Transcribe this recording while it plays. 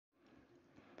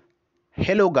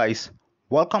Hello guys,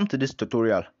 welcome to this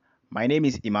tutorial. My name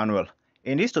is Emmanuel.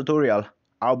 In this tutorial,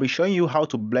 I'll be showing you how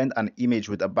to blend an image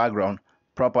with a background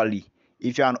properly.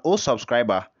 If you're an old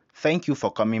subscriber, thank you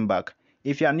for coming back.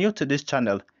 If you are new to this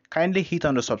channel, kindly hit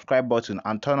on the subscribe button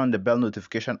and turn on the bell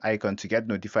notification icon to get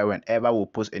notified whenever we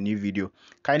post a new video.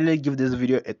 Kindly give this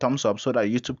video a thumbs up so that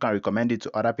YouTube can recommend it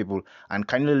to other people, and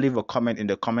kindly leave a comment in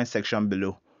the comment section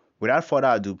below. Without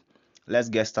further ado, let's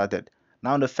get started.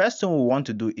 Now the first thing we want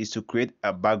to do is to create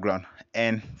a background,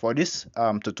 and for this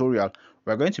tutorial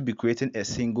we're going to be creating a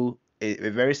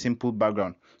very simple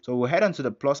background. So we'll head onto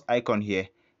the plus icon here,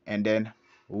 and then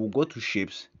we'll go to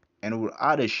shapes, and we'll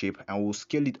add a shape, and we'll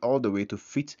scale it all the way to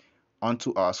fit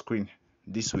onto our screen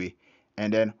this way.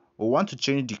 And then we want to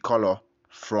change the color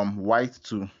from white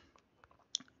to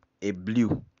a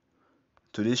blue,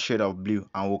 to this shade of blue,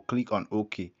 and we'll click on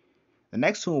OK. The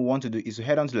next thing we want to do is to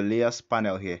head onto the layers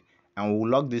panel here, and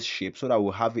we'll lock this shape so that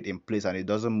we'll have it in place and it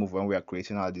doesn't move when we are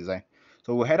creating our design.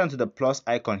 So we'll head onto the plus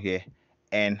icon here,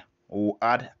 and we'll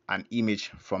add an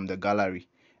image from the gallery.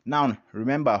 Now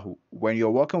remember, when you're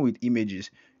working with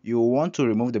images, you want to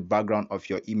remove the background of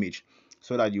your image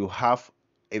so that you have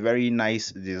a very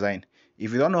nice design.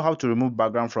 If you don't know how to remove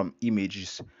background from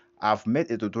images, I've made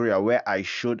a tutorial where I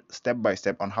showed step by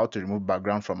step on how to remove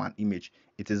background from an image.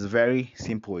 It is very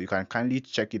simple. You can kindly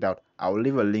check it out. I will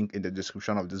leave a link in the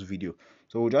description of this video.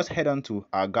 So we'll just head on to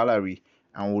our gallery,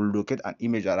 and we'll locate an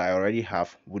image that I already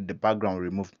have with the background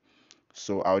removed.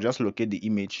 So I'll just locate the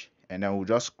image, and then we'll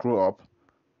just scroll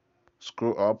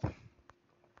up,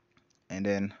 and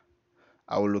then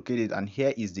I will locate it, and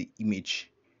here is the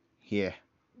image here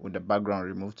with the background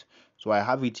removed. So I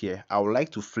have it here. I would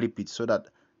like to flip it so that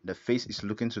the face is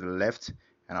looking to the left,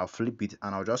 and I'll flip it,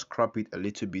 and I'll just crop it a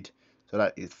little bit so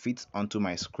that it fits onto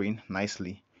my screen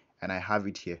nicely, and I have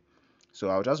it here. So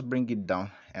I'll just bring it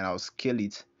down, and I'll scale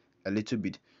it a little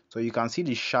bit so you can see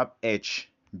the sharp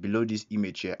edge below this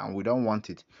image here, and we don't want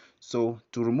it. So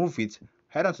to remove it,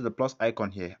 head onto the plus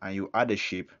icon here, and you add a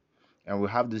shape, and we'll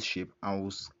have this shape, and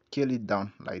we'll scale it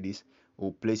down like this.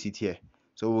 We'll place it here.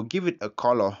 So we'll give it a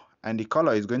color, and the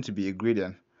color is going to be a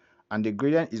gradient, and the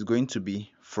gradient is going to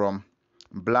be from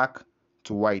black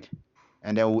to white.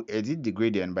 And then we'll edit the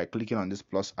gradient by clicking on this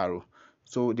plus arrow.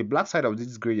 So the black side of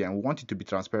this gradient, we want it to be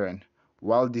transparent,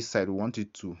 while this side we want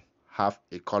it to have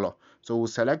a color. So we'll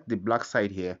select the black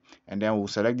side here, and then we'll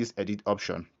select this edit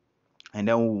option, and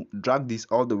then we'll drag this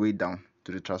all the way down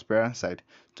to the transparent side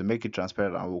to make it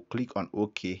transparent, and we'll click on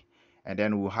OK. And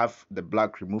then we'll have the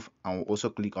black removed, and we'll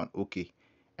also click on OK,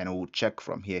 and we'll check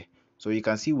from here. So you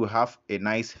can see we have a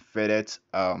nice faded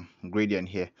gradient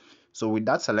here. So with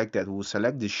that selected, we'll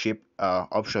select the shape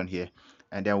option here,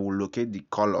 and then we'll locate the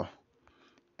color,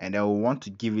 and then we want to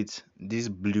give it this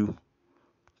blue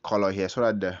color here so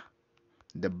that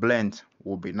the blend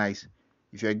will be nice.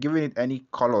 If you're giving it any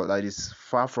color that is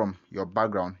far from your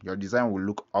background, your design will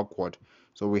look awkward.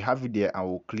 So we have it there, and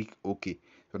we'll click OK.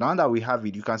 So now that we have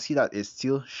it, you can see that it's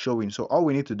still showing. So all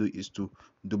we need to do is to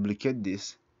duplicate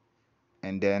this,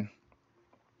 and then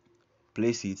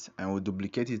place it, and we'll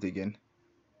duplicate it again,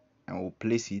 and we'll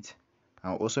place it,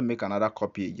 and we'll also make another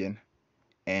copy again,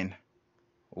 and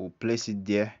we'll place it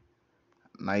there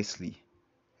nicely,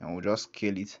 and we'll just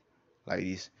scale it like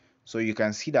this. So you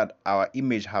can see that our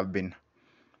image have been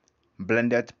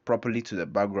blended properly to the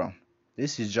background.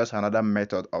 This is just another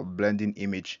method of blending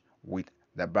image with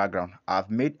the background. I've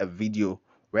made a video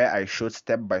where I showed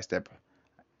step by step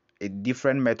a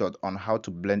different method on how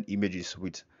to blend images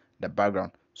with the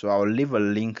background. So I'll leave a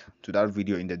link to that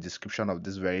video in the description of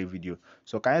this very video.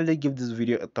 So kindly give this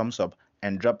video a thumbs up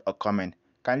and drop a comment.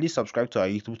 Kindly subscribe to our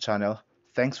YouTube channel.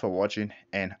 Thanks for watching,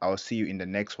 and I'll see you in the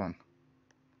next one.